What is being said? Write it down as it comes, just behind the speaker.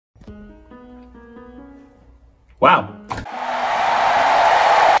Wow.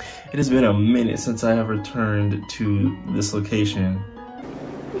 It has been a minute since I have returned to this location.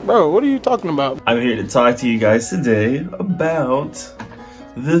 Bro, what are you talking about? I'm here to talk to you guys today about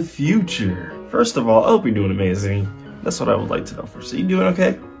the future. First of all, I hope you're doing amazing. That's what I would like to know first. Are you doing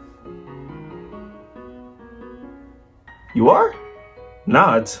okay? You are?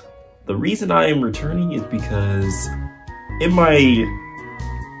 Not. The reason I am returning is because in my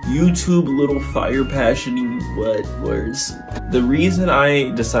YouTube little fire passion-y words, the reason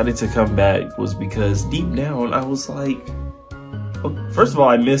I decided to come back was because deep down I was like, well, first of all,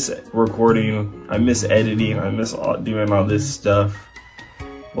 I miss recording, I miss editing, I miss doing all this stuff.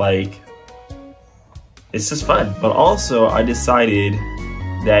 Like, it's just fun. But also I decided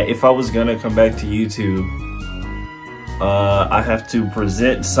that if I was gonna come back to YouTube, I have to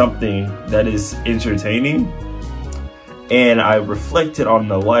present something that is entertaining. And I reflected on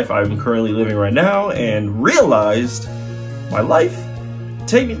the life I'm currently living right now and realized my life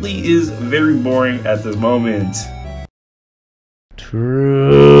technically is very boring at this moment.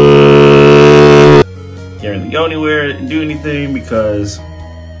 True. Can't really go anywhere and do anything because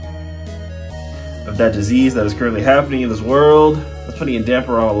of that disease that is currently happening in this world. That's putting a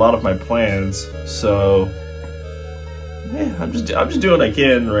damper on a lot of my plans. So yeah, I'm just doing what I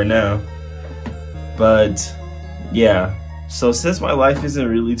can right now. But yeah. So since my life isn't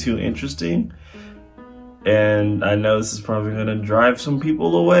really too interesting, and I know this is probably gonna drive some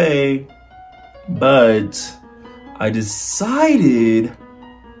people away, but I decided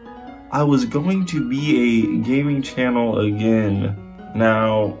I was going to be a gaming channel again.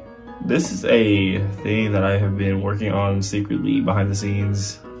 Now, this is a thing that I have been working on secretly behind the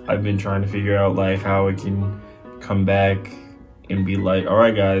scenes. I've been trying to figure out like how I can come back and be like, all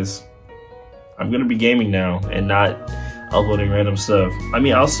right guys, I'm gonna be gaming now and not uploading random stuff. I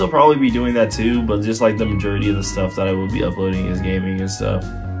mean, I'll still probably be doing that too, but just like the majority of the stuff that I will be uploading is gaming and stuff.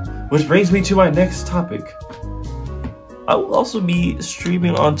 Which brings me to my next topic. I will also be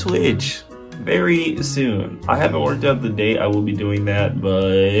streaming on Twitch very soon. I haven't worked out the date I will be doing that,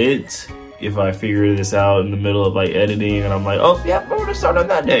 but if I figure this out in the middle of like editing and I'm like, oh yeah, I'm gonna start on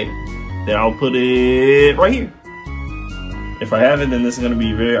that day, then I'll put it right here. If I haven't, then this is gonna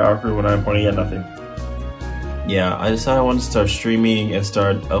be very awkward when I'm pointing at nothing. Yeah, I decided I wanted to start streaming and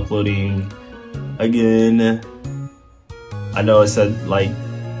start uploading again. I know I said, like,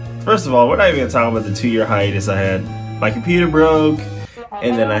 first of all, we're not even gonna talk about the 2-year hiatus I had. My computer broke,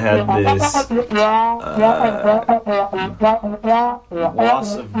 and then I had this loss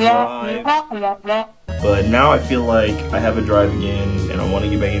of drive. But now I feel like I have a drive again, and I want to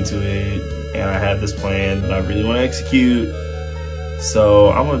get back into it, and I have this plan that I really want to execute. So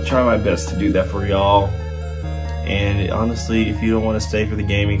I'm gonna try my best to do that for y'all. And honestly, if you don't want to stay for the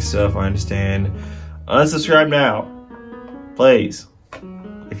gaming stuff, I understand. Unsubscribe now, please.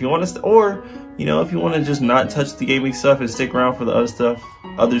 If you want to, or you know, if you want to just not touch the gaming stuff and stick around for the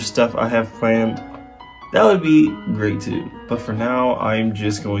other stuff I have planned, that would be great too. But for now, I'm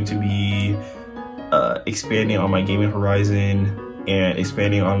just going to be expanding on my gaming horizon and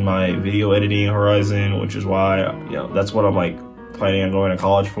expanding on my video editing horizon, which is why, you know, that's what I'm like planning on going to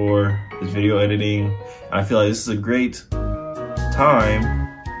college for, is video editing. I feel like this is a great time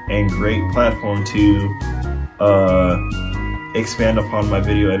and great platform to expand upon my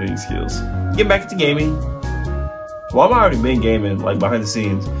video editing skills. Get back to gaming. Well, I've already been gaming, like behind the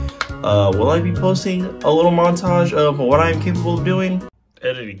scenes. Will I be posting a little montage of what I am capable of doing?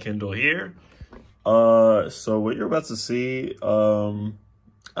 Editing Kindle here. So what you're about to see,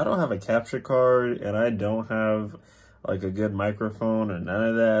 I don't have a capture card and I don't have like a good microphone or none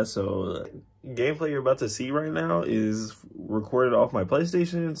of that. So gameplay you're about to see right now is recorded off my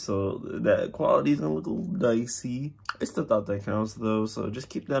PlayStation, so that quality is gonna look a little dicey. It's the thought that counts though, so just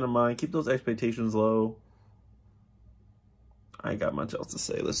keep that in mind. Keep those expectations low. I ain't got much else to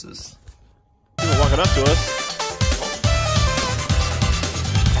say. Let's just Walking up to us.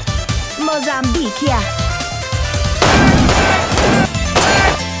 Mozambique, yeah.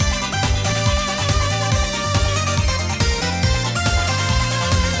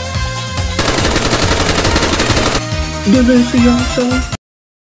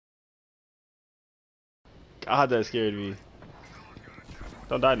 God, that scared me.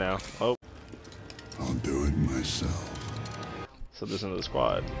 Don't die now. Oh. I'll do it myself. So there's another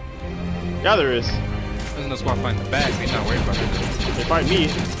squad. Yeah, there is. There's no squad fighting the back. They not worried about it. They fight me.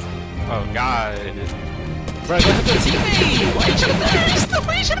 Oh God. Bro, they have to see me. Why you should thirst?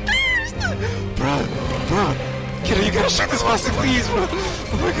 Why you should thirst? Bro. Kiddo, you gotta shoot this bastard, please, bro.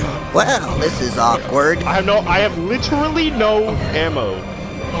 Oh my God. Well, this is awkward. I have literally no ammo.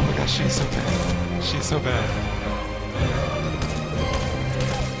 Oh my God, she's so bad. She's so bad.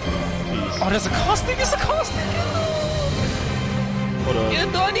 Oh, there's a caustic. It's a caustic. Hold up. Yeah,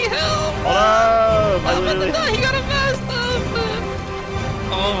 no, I need help. Hold up. I'm about to die. He got a mask up.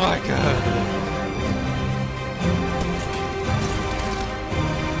 Oh my god.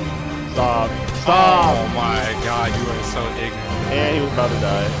 Stop. Stop. Oh my god, you are so ignorant. And he was about to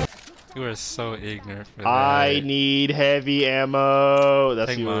die. You are so ignorant for that. I need heavy ammo.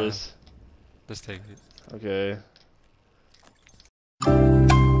 That's Take mine. yours. Let's take it. Okay.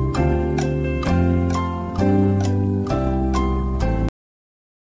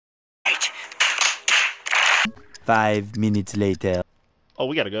 Five minutes later. Oh,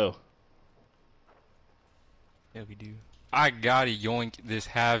 we gotta go. Yeah, we do. I gotta yoink this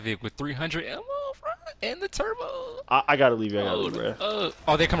Havoc with 300 ammo, bro, and the turbo. I gotta leave you. I gotta leave, bro.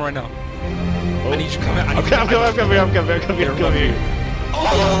 Oh, they coming right now. Oh. I need you to come out. I'm coming.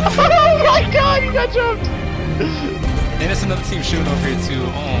 Oh! Oh my god, you got jumped! And it's another team shooting over here too.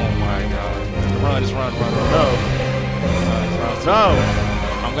 Oh my god. Run, just run. No. Run. No.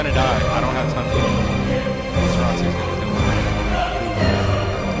 I'm gonna die. I don't have time to kill you. This round two's gonna kill me.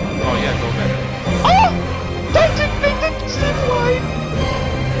 Oh yeah, go back. Oh! That didn't make the step line!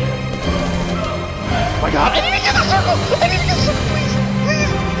 Oh my god, I need to get the circle! I need to get the circle, please!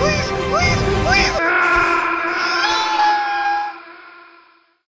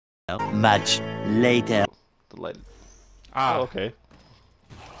 Much later. The light. Ah, Oh, okay.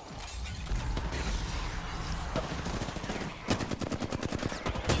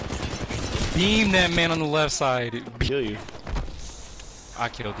 beam that man on the left side. Kill you. I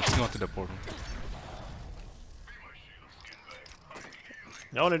killed it. She went through the portal.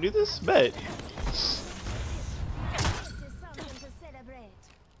 Y'all wanna do this? Bet.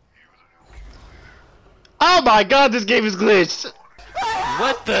 Oh my god, this game is glitched!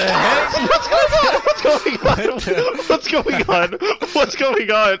 What the heck? What's going on? What's going on? What's going on? What's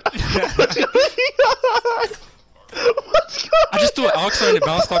going on? What's going on? What's going on? I just threw an oxide and it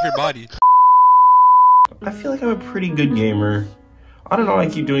bounced off your body. I feel like I'm a pretty good gamer. I don't know why I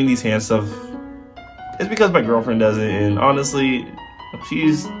keep doing these hand stuff. It's because my girlfriend does it, and honestly,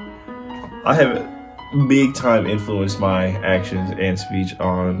 I have big time influenced my actions and speech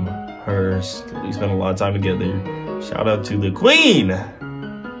on hers. We spend a lot of time together. Shout out to the queen!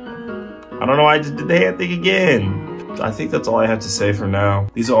 I don't know why I just did the hand thing again. I think that's all I have to say for now.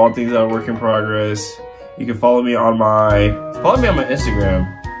 These are all things that are work in progress. You can follow me on my Instagram.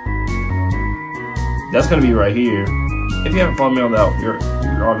 That's gonna be right here. If you haven't followed me on that, you're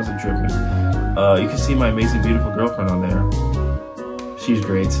honestly tripping. You can see my amazing, beautiful girlfriend on there. She's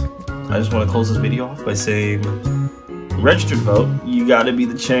great. I just want to close this video off by saying, registered vote. You gotta be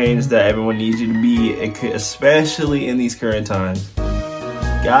the change that everyone needs you to be, especially in these current times.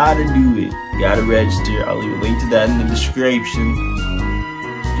 Gotta do it. Gotta register. I'll leave a link to that in the description.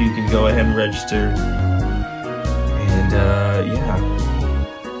 You can go ahead and register. And yeah.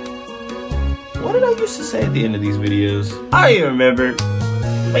 What did I used to say at the end of these videos? I don't even remember.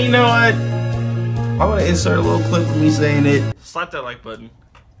 But you know what? I'm gonna insert a little clip of me saying it. Slap that like button.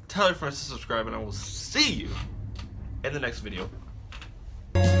 Tell your friends to subscribe, and I will see you in the next video.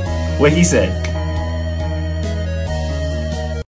 What he said.